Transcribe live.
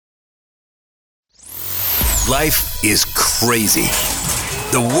Life is crazy.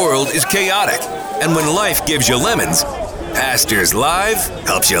 The world is chaotic. And when life gives you lemons, Pastors Live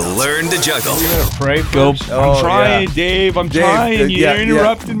helps you learn to juggle. Pray first. I'm trying, Dave. I'm trying. You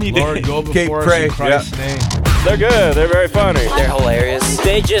interrupted me, Dave. Lord, go before us in Christ's name. They're good. They're very funny. They're hilarious.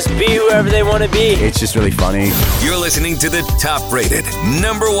 They just be whoever they want to be. It's just really funny. You're listening to the top-rated,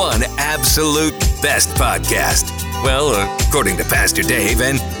 #1 absolute best podcast. Well, according to Pastor Dave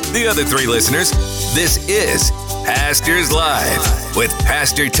and the other 3 listeners, this is Pastors Live with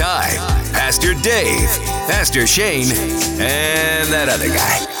Pastor Ty, Pastor Dave, Pastor Shane, and that other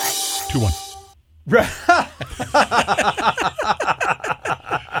guy. 2-1.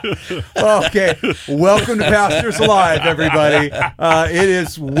 Okay, welcome to Pastors Live, everybody. It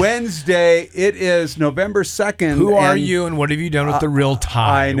is Wednesday. It is November 2nd. Who are you and what have you done with the real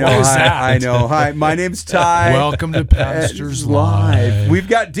Ty? I know. What is that? I know. Hi, my name's Ty. Welcome to Pastors Live. We've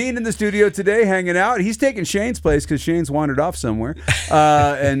got Dean in the studio today hanging out. He's taking Shane's place because Shane's wandered off somewhere.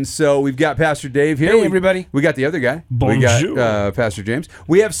 And so we've got Pastor Dave here. Hey, everybody. We got the other guy. Bonjour. We got Pastor James.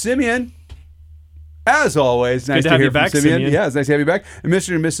 We have Simeon. As always, nice to hear from Simeon. Yeah, it's nice to have you back. And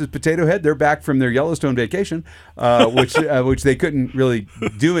Mr. and Mrs. Potato Head, they're back from their Yellowstone vacation, which they couldn't really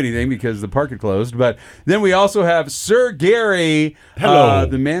do anything because the park had closed. But then we also have Sir Gary,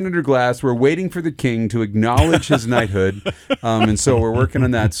 the man under glass. We're waiting for the king to acknowledge his knighthood, and so we're working on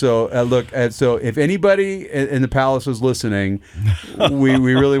that. So so if anybody in the palace is listening, we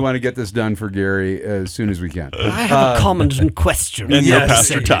really want to get this done for Gary as soon as we can. I have a comment and question. And you're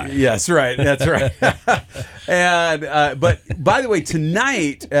Pastor Ty. Yes, right. That's right. And but by the way,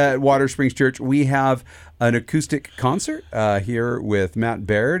 tonight at Watersprings Church we have an acoustic concert here with Matt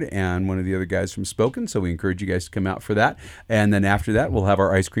Baird and one of the other guys from Spoken. So we encourage you guys to come out for that. And then after that, we'll have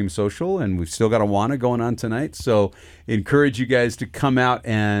our ice cream social, and we've still got Awana going on tonight. So encourage you guys to come out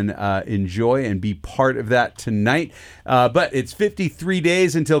and enjoy and be part of that tonight. But it's 53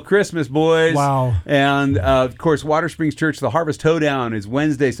 days until Christmas, boys. Wow. And of course, Watersprings Church, the Harvest Hoedown is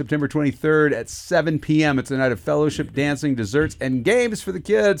Wednesday, September 23rd at 7 p.m. It's a night of fellowship, dancing, desserts, and games for the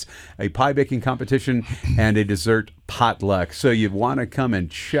kids, a pie baking competition, and a dessert potluck. So you want to come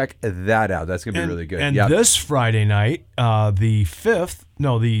and check that out. That's going to be really good. And this Friday night, the 5th,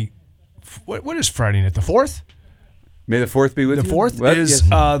 what is Friday night? The 4th? May the 4th be with you. The 4th is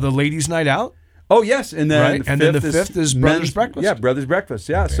the ladies' night out. Oh, yes. And then, the 5th is Brothers Breakfast. Yeah, Brothers Breakfast.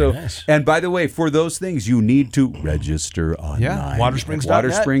 Yeah. Very nice. And by the way, for those things, you need to register online. Yeah, Watersprings.net.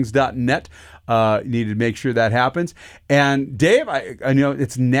 Watersprings.net. You need to make sure that happens. And Dave, I know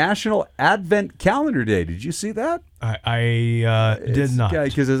it's National Advent Calendar Day. Did you see that? I did not. Yeah,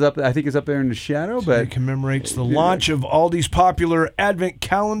 because it's up. I think it's up there in the shadow. But it commemorates the launch of all these popular Advent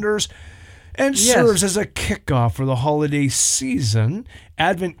calendars and serves as a kickoff for the holiday season.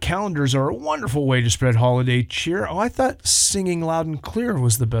 Advent calendars are a wonderful way to spread holiday cheer. Oh, I thought singing loud and clear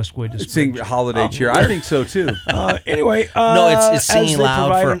was the best way to sing holiday cheer. I think so too. Anyway, no, it's singing loud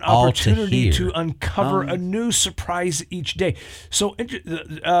provide for an all to opportunity hear. to uncover a new surprise each day. So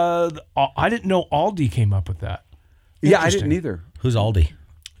I didn't know Aldi came up with that. Yeah, I didn't either. Who's Aldi?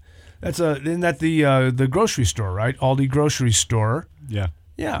 Isn't that the grocery store, right? Aldi grocery store. Yeah.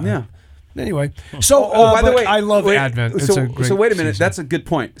 Anyway, so by the way, I love Advent. It's a great so wait a minute. season. That's a good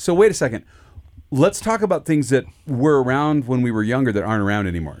point. So wait a second. Let's talk about things that were around when we were younger that aren't around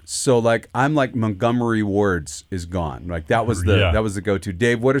anymore. So I'm like Montgomery Ward's is gone. Like that was the go-to.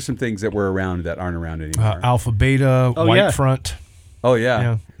 Dave, what are some things that were around that aren't around anymore? Alpha Beta, White Front. Oh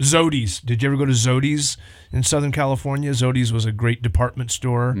yeah. Zodi's. Did you ever go to Zodi's in Southern California? Zodi's was a great department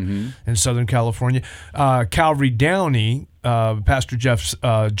store in Southern California. Calvary Downey, Pastor Jeff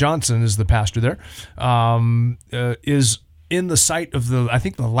Johnson is the pastor there, is in the site of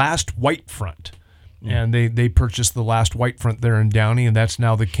the last White Front. And they purchased the last White Front there in Downey, and that's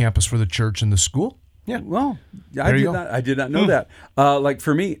now the campus for the church and the school. Yeah. Well, I did not know that. Like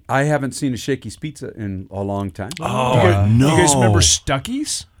for me, I haven't seen a Shakey's Pizza in a long time. Oh, no. You guys remember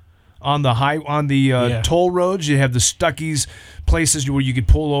Stuckey's? On the toll roads, you have the Stuckey's places where you could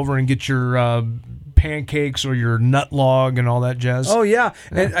pull over and get your pancakes or your nut log and all that jazz. Oh, yeah.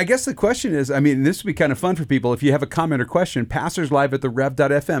 And I guess the question is, this would be kind of fun for people. If you have a comment or question,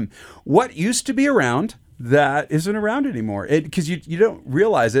 pastorslive@therev.fm. What used to be around that isn't around anymore? Because you don't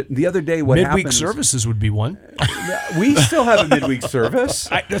realize it. The other day, what happened? Midweek services would be one. We still have a midweek service.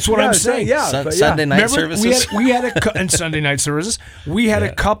 That's what I'm saying. Sunday night services. We had and Sunday night services. We had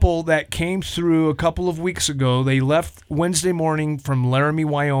a couple that came through a couple of weeks ago. They left Wednesday morning from Laramie,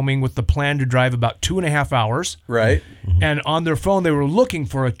 Wyoming, with the plan to drive about 2.5 hours. Right. And on their phone, they were looking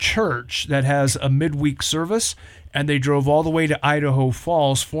for a church that has a midweek service. and they drove all the way to Idaho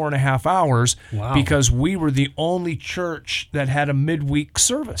Falls, 4.5 hours, because we were the only church that had a midweek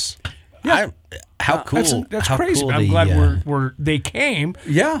service. Yeah. How cool. That's how crazy. Cool I'm glad they came.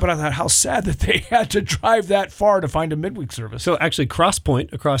 Yeah. But I thought how sad that they had to drive that far to find a midweek service. So actually,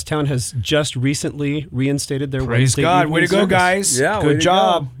 Crosspoint across town has just recently reinstated their Praise Wednesday God. evening Way to go, service. guys. Yeah, good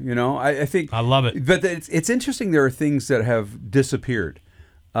job. Go. You know, I think I love it. But it's interesting. There are things that have disappeared.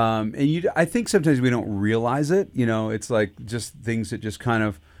 And I think sometimes we don't realize it. You know, it's like just things that just kind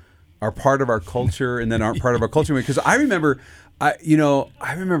of are part of our culture and then aren't part of our culture. Because I remember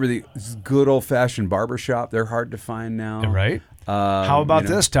the good old-fashioned barbershop. They're hard to find now. Right. How about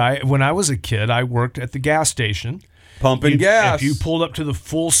this, Ty? When I was a kid, I worked at the gas station. Pumping gas. If you pulled up to the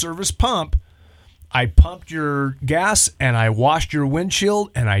full-service pump, I pumped your gas, and I washed your windshield,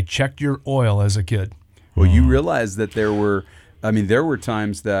 and I checked your oil as a kid. Well, you realize that there were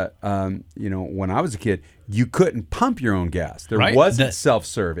times that, when I was a kid, you couldn't pump your own gas. There wasn't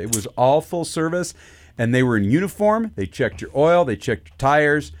self-serve. It was all full service. And they were in uniform. They checked your oil. They checked your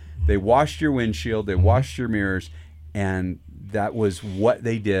tires. They washed your windshield. They washed your mirrors. And that was what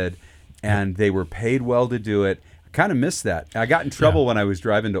they did. And they were paid well to do it. I kind of missed that. I got in trouble when I was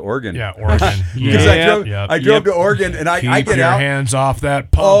driving to Oregon. Yeah, Oregon. Because I drove to Oregon and I get out. Keep your hands off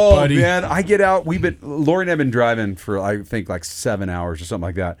that pump, buddy. Oh, man. I get out. Lori and I have been driving for, I think, like 7 hours or something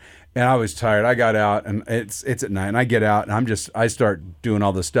like that. And I was tired. I got out, and it's at night. And I get out, and I start doing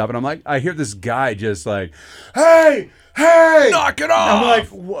all this stuff. And I'm like, I hear this guy just like, hey, knock it off. I'm like,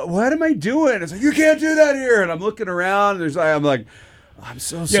 what am I doing? It's like, you can't do that here. And I'm looking around. I'm like, I'm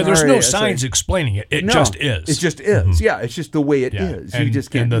so sorry. Yeah, there's no signs explaining it. It just is. It just is. Yeah, it's just the way it is. You just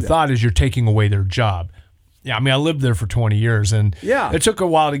can't. And the thought is you're taking away their job. Yeah, I mean, I lived there for 20 years, and it took a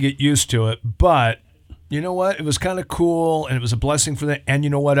while to get used to it, but. You know what? It was kind of cool, and it was a blessing for them. And you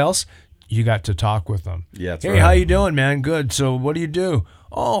know what else? You got to talk with them. Yeah, that's hey, right. How you doing, man? Good. So what do you do?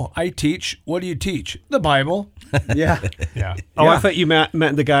 Oh, I teach. What do you teach? The Bible. Yeah. Yeah. Oh, I thought you meant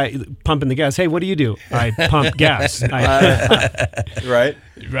the guy pumping the gas. Hey, what do you do? I pump gas. Right.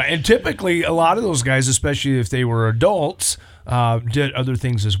 And typically, a lot of those guys, especially if they were adults, did other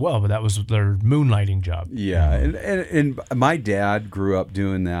things as well, but that was their moonlighting job. Yeah. And my dad grew up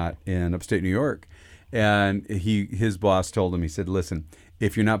doing that in upstate New York. And his boss told him, he said, listen,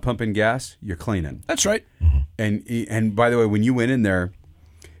 if you're not pumping gas, you're cleaning. That's right. And by the way, when you went in there,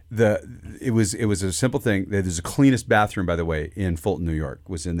 it was a simple thing. There's the cleanest bathroom, by the way, in Fulton, New York,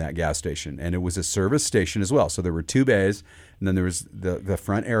 was in that gas station. And it was a service station as well. So there were 2 bays, and then there was the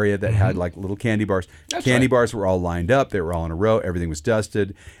front area that had like little candy bars. Candy bars were all lined up. They were all in a row. Everything was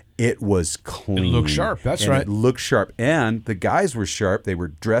dusted. It was clean. It looked sharp. That's and right. It looked sharp. And the guys were sharp. They were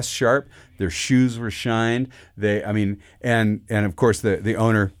dressed sharp. Their shoes were shined. And of course the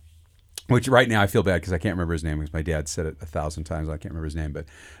owner, which right now I feel bad because I can't remember his name because my dad said it 1,000 times. I can't remember his name,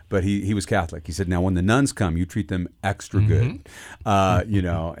 but he was Catholic. He said, now when the nuns come, you treat them extra good,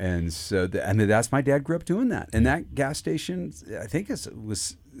 and so that's my dad grew up doing that. And that gas station, I think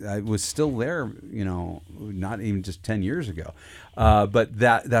was still there, not even just 10 years ago. But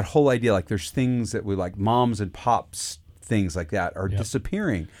that whole idea, like there's things that we like moms and pops, things like that are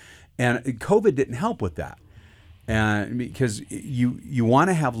disappearing. And COVID didn't help with that. And because you want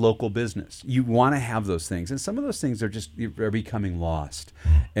to have local business, you want to have those things, and some of those things are becoming lost,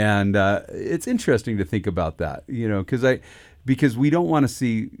 and it's interesting to think about that, because we don't want to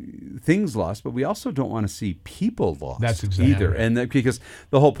see things lost, but we also don't want to see people lost. That's exactly either, right. and because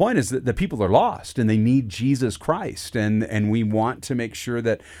the whole point is that the people are lost and they need Jesus Christ, and we want to make sure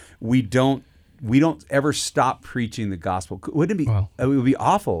that we don't ever stop preaching the gospel. Wouldn't it be? It would be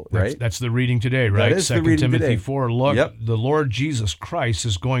awful, right? That's the reading today, right? That is 2 the reading Timothy today. 4. Look, Yep. The Lord Jesus Christ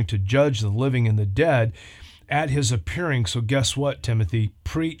is going to judge the living and the dead at his appearing. So guess what, Timothy?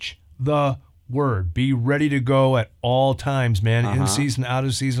 Preach the word. Be ready to go at all times, man. In season, out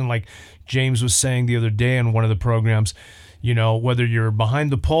of season, like James was saying the other day in one of the programs. Whether you're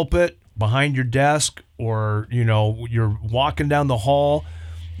behind the pulpit, behind your desk, or you're walking down the hall,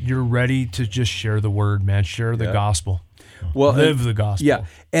 you're ready to just share the word, man. Share the gospel. Well, live the gospel. Yeah,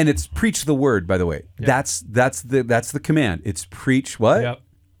 and it's preach the word. By the way, that's the command. It's preach what? Yep.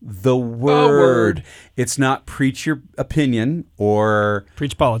 The word. It's not preach your opinion or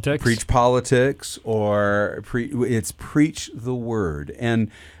preach politics. It's preach the word.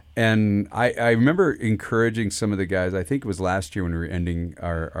 And I remember encouraging some of the guys. I think it was last year when we were ending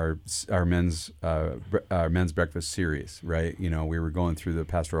our men's breakfast series. Right, we were going through the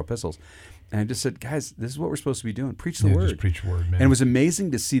pastoral epistles, and I just said, guys, this is what we're supposed to be doing. Preach the word. Just preach the word, man. And it was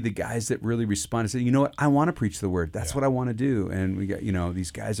amazing to see the guys that really responded. Said, you know what, I want to preach the word. That's what I want to do. And we got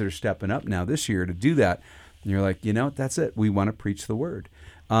these guys that are stepping up now this year to do that. And you're like, that's it. We want to preach the word.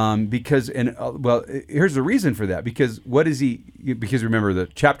 Because here's the reason for that. Because because remember, the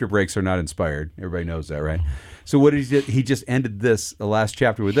chapter breaks are not inspired. Everybody knows that, right? So what did he just ended the last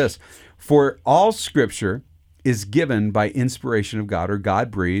chapter with this. For all scripture is given by inspiration of God, or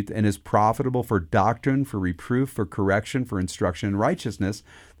God breathed, and is profitable for doctrine, for reproof, for correction, for instruction in righteousness,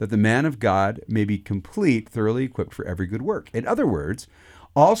 that the man of God may be complete, thoroughly equipped for every good work. In other words,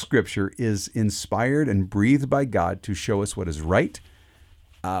 all scripture is inspired and breathed by God to show us what is right,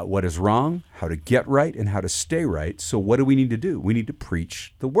 what is wrong, how to get right, and how to stay right. So what do we need to do? We need to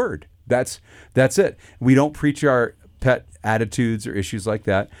preach the word. That's it. We don't preach our pet attitudes or issues like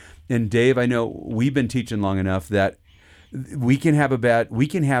that. And Dave, I know we've been teaching long enough that we can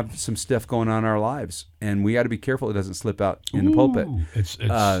have some stuff going on in our lives, and we got to be careful it doesn't slip out in the pulpit. We have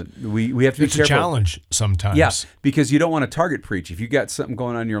to be careful. It's a challenge sometimes. Yeah, because you don't want to target preach. If you got something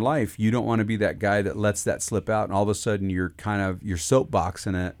going on in your life, you don't want to be that guy that lets that slip out, and all of a sudden you're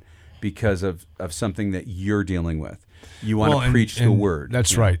soapboxing it because of something that you're dealing with. You want to preach the word.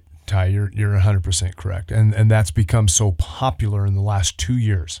 That's right, Ty. You're 100% correct, and that's become so popular in the last 2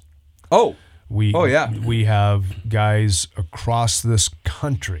 years. We have guys across this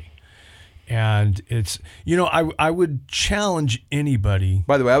country, and it's I would challenge anybody.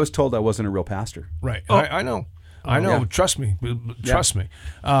 By the way, I was told I wasn't a real pastor. Right, I know. Yeah. Trust me.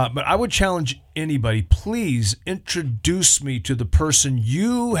 But I would challenge anybody. Please introduce me to the person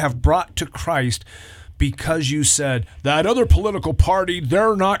you have brought to Christ, because you said that other political party,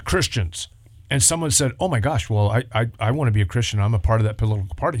 they're not Christians. And someone said, "Oh my gosh, well, I want to be a Christian. I'm a part of that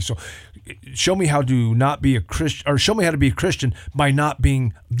political party. So, show me how to not be a Christian, or show me how to be a Christian by not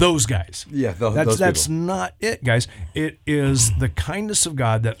being those guys." Yeah, that's not it, guys. It is the kindness of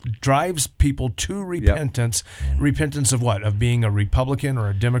God that drives people to repentance. Yep. Repentance of what? Of being a Republican or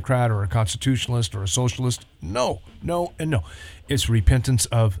a Democrat or a constitutionalist or a socialist? No, and no. It's repentance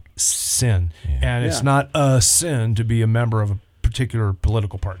of sin, and it's not a sin to be a member of a particular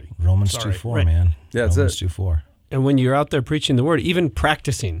political party. Romans 2:4, man. Yeah, that's Romans it. 2:4. And when you're out there preaching the word, even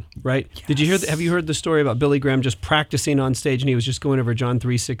practicing, right? Yes. Have you heard the story about Billy Graham just practicing on stage, and he was just going over John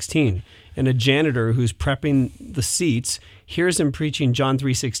 3:16, and a janitor who's prepping the seats hears him preaching John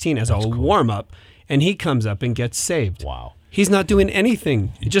 3:16 as a warm-up, and he comes up and gets saved. Wow. He's not doing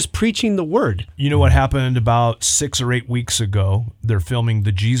anything, just preaching the word. You know what happened about 6 or 8 weeks ago? They're filming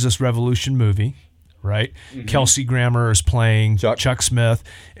the Jesus Revolution movie. Right? Mm-hmm. Kelsey Grammer is playing Chuck Smith,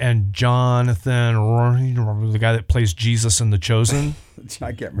 and Jonathan, the guy that plays Jesus in The Chosen.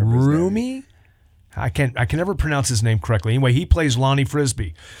 I can't remember his name. I can never pronounce his name correctly. Anyway, he plays Lonnie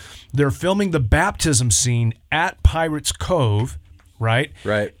Frisbee. They're filming the baptism scene at Pirates Cove, right?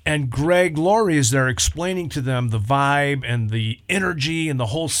 Right. And Greg Laurie is there explaining to them the vibe and the energy and the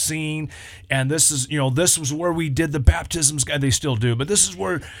whole scene. And this was where we did the baptisms. They still do, but this is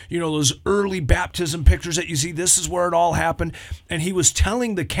where, those early baptism pictures that you see, this is where it all happened. And he was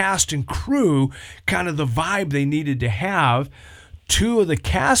telling the cast and crew kind of the vibe they needed to have. Two of the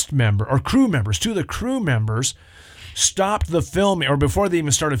crew members stopped the filming, or before they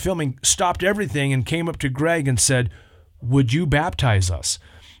even started filming, stopped everything and came up to Greg and said, "Would you baptize us?"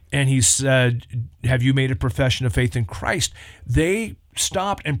 And he said, "Have you made a profession of faith in Christ?" They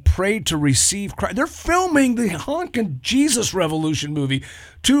stopped and prayed to receive Christ. They're filming the honkin' Jesus Revolution movie.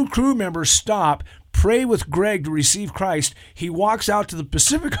 2 crew members stop, pray with Greg to receive Christ. He walks out to the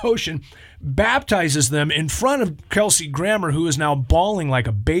Pacific Ocean, baptizes them in front of Kelsey Grammer, who is now bawling like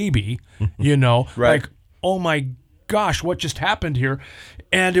a baby, Right. Like, oh my gosh, what just happened here?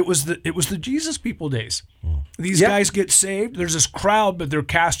 And it was the Jesus people days. These guys get saved. There's this crowd, but they're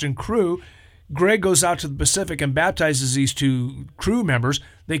cast and crew. Greg goes out to the Pacific and baptizes these 2 crew members.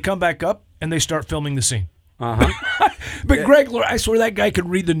 They come back up and they start filming the scene. But Greg, I swear that guy could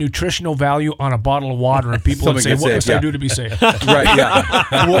read the nutritional value on a bottle of water, and people would say, "What must I do to be saved?" Right? Yeah.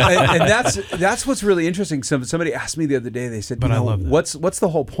 Well, and that's what's really interesting. Somebody asked me the other day. They said, "But I love that. What's the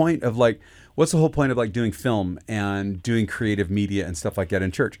whole point of doing film and doing creative media and stuff like that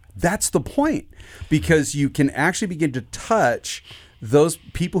in church?" That's the point, because you can actually begin to touch those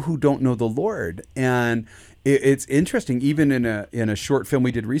people who don't know the Lord. And it's interesting. Even in a short film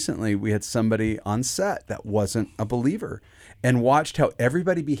we did recently, we had somebody on set that wasn't a believer, and watched how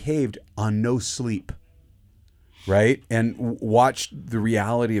everybody behaved on no sleep. Right? And watched the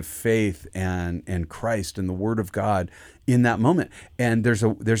reality of faith and Christ and the Word of God in that moment. And there's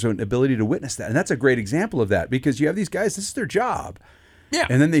an ability to witness that. And that's a great example of that, because you have these guys, this is their job. Yeah.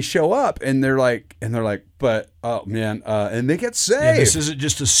 And then they show up and they're like, but oh man, and they get saved. Yeah, this isn't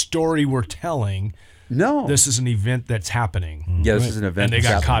just a story we're telling. No. This is an event that's happening. Yeah, this is an event. And they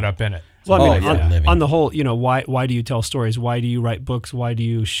got caught up in it. Well, I mean, on the whole, why do you tell stories? Why do you write books? Why do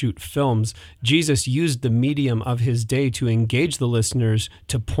you shoot films? Jesus used the medium of his day to engage the listeners,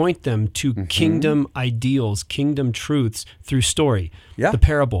 to point them to kingdom ideals, kingdom truths through story, the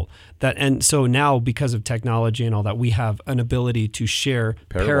parable. And so now, because of technology and all that, we have an ability to share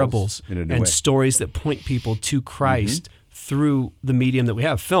parables and stories that point people to Christ through the medium that we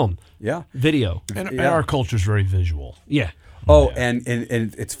have, film, video. And our culture is very visual. Yeah. Oh, and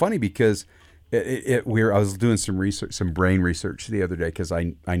it's funny because I was doing some research, some brain research the other day because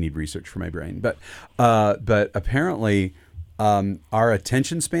I need research for my brain. But apparently, our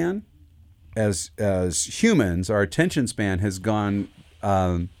attention span as humans, our attention span has gone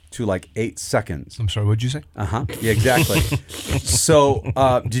to like 8 seconds. I'm sorry, what'd you say? Yeah, exactly. So,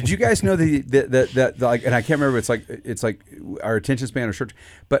 did you guys know that like, and I can't remember. It's like our attention span is short,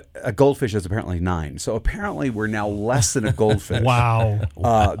 but a goldfish is apparently 9. So apparently we're now less than a goldfish. Wow.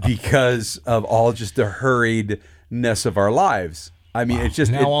 Because of all just the hurriedness of our lives. I mean, it's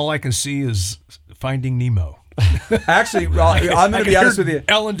just all I can see is Finding Nemo. Actually, I'm going to be honest with you.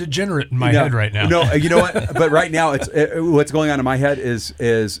 Ellen DeGenerate in my head right now. No, you know what? But right now, what's going on in my head is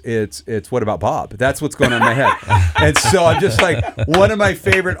it's What About Bob? That's what's going on in my head. And so I'm just like, one of my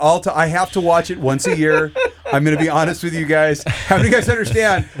favorite all-time. I have to watch it once a year. I'm going to be honest with you guys. How many of you guys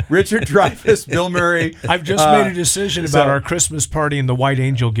understand? Richard Dreyfuss, Bill Murray. I've just made a decision about our Christmas party and the white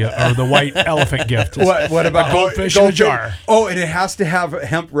angel gift, or the white elephant gift. What about goldfish in a jar? Oh, and it has to have a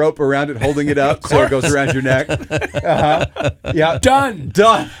hemp rope around it holding it up so it goes around your neck. Yeah. Done.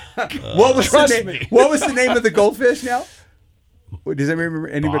 What was the name of the goldfish now? Does anybody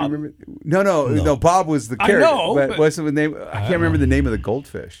remember? No. Bob was the carrot. I know. But what's the name? I can't remember the name of the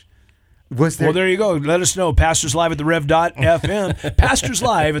goldfish. Well, there you go. Let us know. Pastors Live at the Rev.fm. Pastors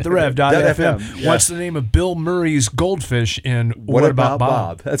Live at the Rev.fm. What's the name of Bill Murray's goldfish in What About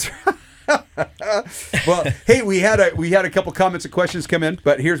Bob? That's right. Well, hey, we had a couple comments and questions come in,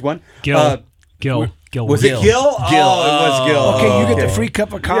 but here's one. Gil. Was it Gil? Gil. Oh, it was Gil. Okay, you get the free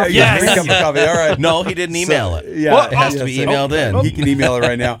cup of coffee. Yeah, free cup of coffee. All right. No, he didn't email it. Yeah, it has to be emailed in. He can email it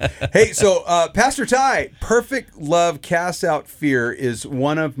right now. Hey, so Pastor Ty, perfect love casts out fear is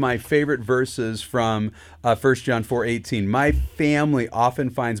one of my favorite verses from 1 John 4:18. My family often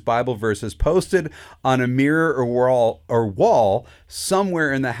finds Bible verses posted on a mirror or wall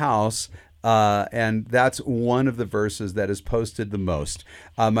somewhere in the house. And that's one of the verses that is posted the most.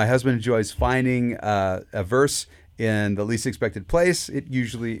 My husband enjoys finding a verse in the least expected place. It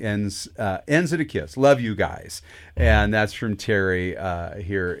usually ends in a kiss. Love you guys. And that's from Terry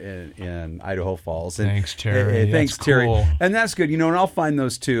here in Idaho Falls. And thanks, Terry. Thanks, that's Terry. Cool. And that's good. And I'll find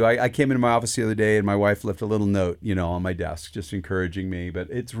those too. I came into my office the other day and my wife left a little note, on my desk, just encouraging me.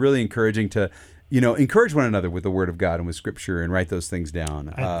 But it's really encouraging to encourage one another with the Word of God and with Scripture and write those things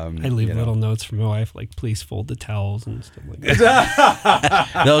down. I leave little notes for my wife, like, please fold the towels and stuff like that.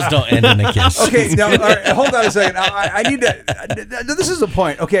 Those don't end in a kiss. Okay, now, all right, hold on a second. I need to, this is the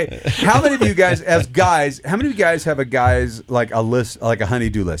point. Okay, how many of you guys, as guys, have a list, like a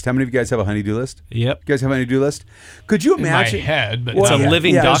honey-do list? How many of you guys have a honey-do list? Yep. You guys have a honey-do list? Could you imagine? In my head, but it's a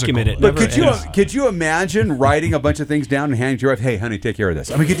living document. It but never could you imagine writing a bunch of things down and handing to your wife, hey, honey, take care of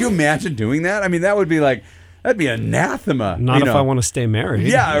this? I mean, could you imagine doing that? I mean, that'd be anathema. Not if I want to stay married.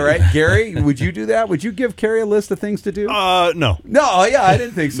 Yeah, right. Gary, would you do that? Would you give Carrie a list of things to do? No. No, yeah, I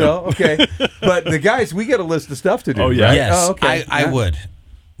didn't think so. Okay. But the guys, we get a list of stuff to do. Oh, yeah. Right? Yes, oh, okay. I would.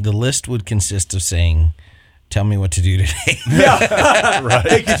 The list would consist of saying, tell me what to do today. Yeah. Right.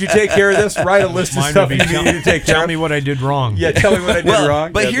 Hey, could you take care of this? Write a list of stuff you need to take care of. Tell me what I did wrong. Yeah, tell me what I did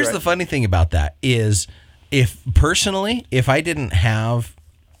wrong. But here's the funny thing about that is if I didn't have,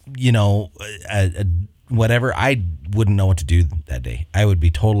 whatever, I wouldn't know what to do that day. I would be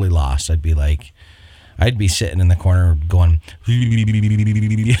totally lost. I'd be sitting in the corner going. Yeah,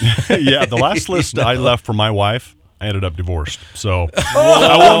 the last list I left for my wife, I ended up divorced. So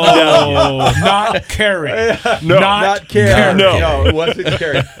I won't not Carrie. No, not Carrie. No, it wasn't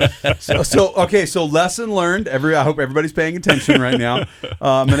Carrie. So lesson learned. I hope everybody's paying attention right now.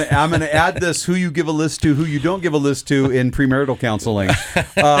 I'm gonna add this: who you give a list to, who you don't give a list to in premarital counseling.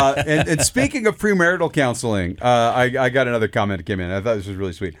 And speaking of premarital counseling, I got another comment that came in. I thought this was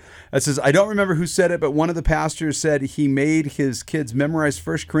really sweet. It says, I don't remember who said it, but one of the pastors said he made his kids memorize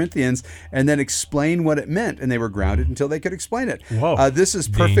 1 Corinthians and then explain what it meant, and they were grounded until they could explain it. Whoa. This is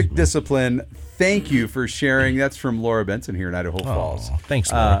perfect discipline. Thank you for sharing. That's from Laura Benson here in Idaho Falls.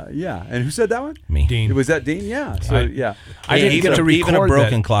 Thanks, Laura. Yeah. And who said that one? Me. Dean. Was that Dean? Yeah. So, I didn't get to record even a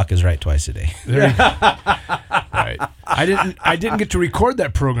broken clock is right twice a day. Right. I didn't get to record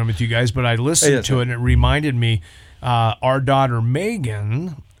that program with you guys, but I listened to it, and it reminded me, our daughter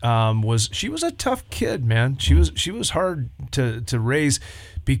Megan she was a tough kid, man. She was hard to raise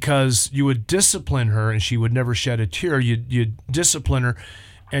because you would discipline her and she would never shed a tear. You'd discipline her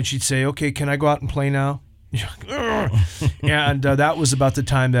and she'd say, okay, can I go out and play now? And that was about the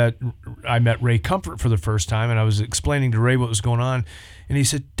time that I met Ray Comfort for the first time, and I was explaining to Ray what was going on, and he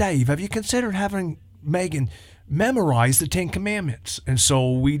said, Dave, have you considered having Megan memorize the 10 Commandments? And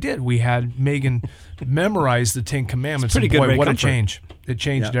so we did. We had Megan memorize the 10 Commandments. Pretty good, Ray what Comfort. a change. It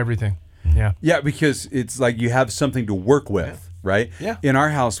changed everything. Yeah. Yeah, because it's like you have something to work with, right? Yeah. In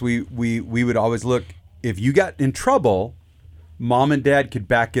our house, we would always look, if you got in trouble, Mom and Dad could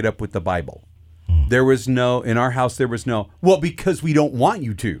back it up with the Bible. There was no, in our house, there was no, well, because we don't want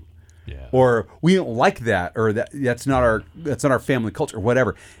you to. Yeah. Or we don't like that, or that's not our family culture, or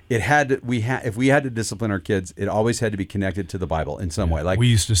whatever. It had to, if we had to discipline our kids, it always had to be connected to the Bible in some way. Like we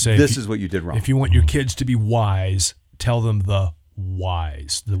used to say, this is what you did wrong. If you want your kids to be wise, tell them the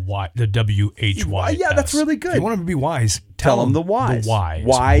whys, the WHY. Yeah, that's really good. If you want them to be wise, tell them the whys. The whys.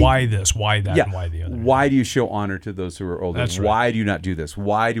 Why? Why this? Why that? Yeah. And why the other? Why do you show honor to those who are older? That's right. Why do you not do this?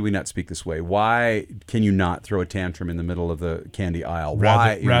 Why do we not speak this way? Why can you not throw a tantrum in the middle of the candy aisle?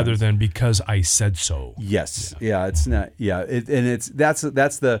 Rather than because I said so. Yes. Yeah. It's not. Yeah. That's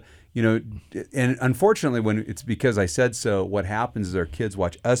the. And unfortunately, when it's because I said so, what happens is our kids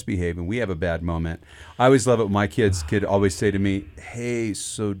watch us behave and we have a bad moment. I always love it when my kids could always say to me, hey,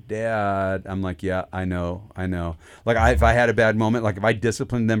 so Dad, I'm like, yeah, I know. Like if I had a bad moment, like if I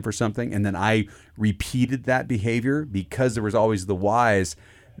disciplined them for something and then I repeated that behavior because there was always the whys,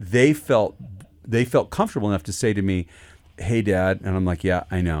 they felt comfortable enough to say to me, hey, Dad. And I'm like, yeah,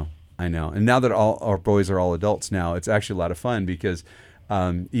 I know. And now that all our boys are all adults now, it's actually a lot of fun because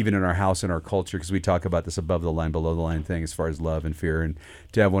even in our house and our culture, because we talk about this above the line, below the line thing as far as love and fear. And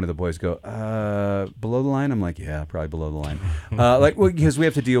to have one of the boys go, below the line? I'm like, yeah, probably below the line. Because we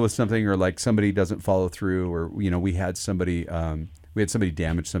have to deal with something, or like somebody doesn't follow through, or, we had somebody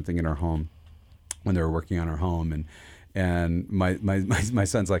damage something in our home when they were working on our home. And my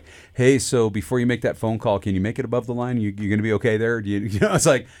son's like, hey, so before you make that phone call, can you make it above the line? You're going to be okay there? It's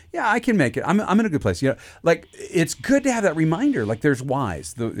like, yeah, I can make it. I'm in a good place. Like it's good to have that reminder. Like there's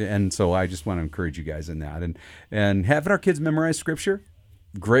whys. And so I just want to encourage you guys in that. And having our kids memorize scripture,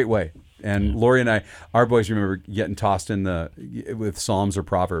 great way. And Lori and our boys remember getting tossed with Psalms or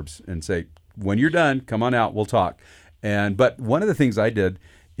Proverbs and say, when you're done, come on out, we'll talk. But one of the things I did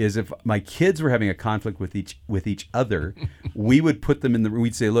is if my kids were having a conflict with each other, we would put them in the room.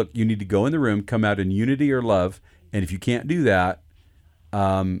 We'd say, look, you need to go in the room, come out in unity or love. And if you can't do that,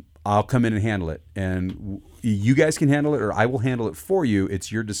 I'll come in and handle it. And you guys can handle it, or I will handle it for you.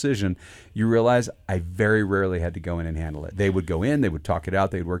 It's your decision. You realize I very rarely had to go in and handle it. They would go in, they would talk it out,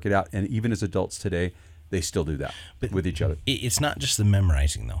 they would work it out. And even as adults today, they still do that with each other. It's not just the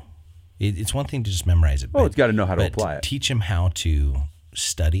memorizing, though. It's one thing to just memorize it. It's got to know how to apply it. Teach them how to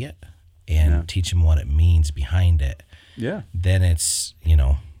study it and teach them what it means behind it. Yeah. Then it's,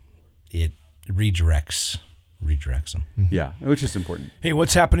 it redirects them. Yeah, which is important. Hey,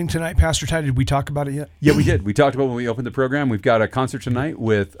 what's happening tonight, Pastor Ty? Did we talk about it yet? Yeah, we did. We talked about when we opened the program. We've got a concert tonight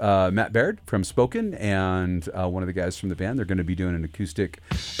with Matt Baird from Spoken and one of the guys from the band. They're going to be doing an acoustic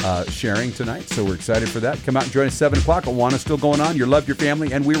sharing tonight, so we're excited for that. Come out and join us 7 o'clock. Awana's still going on. Your love, your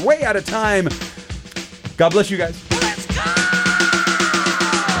family, and we're way out of time. God bless you guys.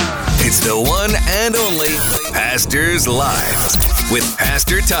 It's the one and only Pastors Live with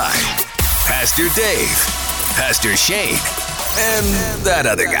Pastor Ty, Pastor Dave, Pastor Shane, and that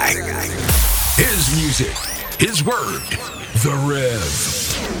other guy. His music, his word, The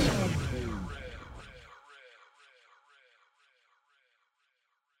Rev.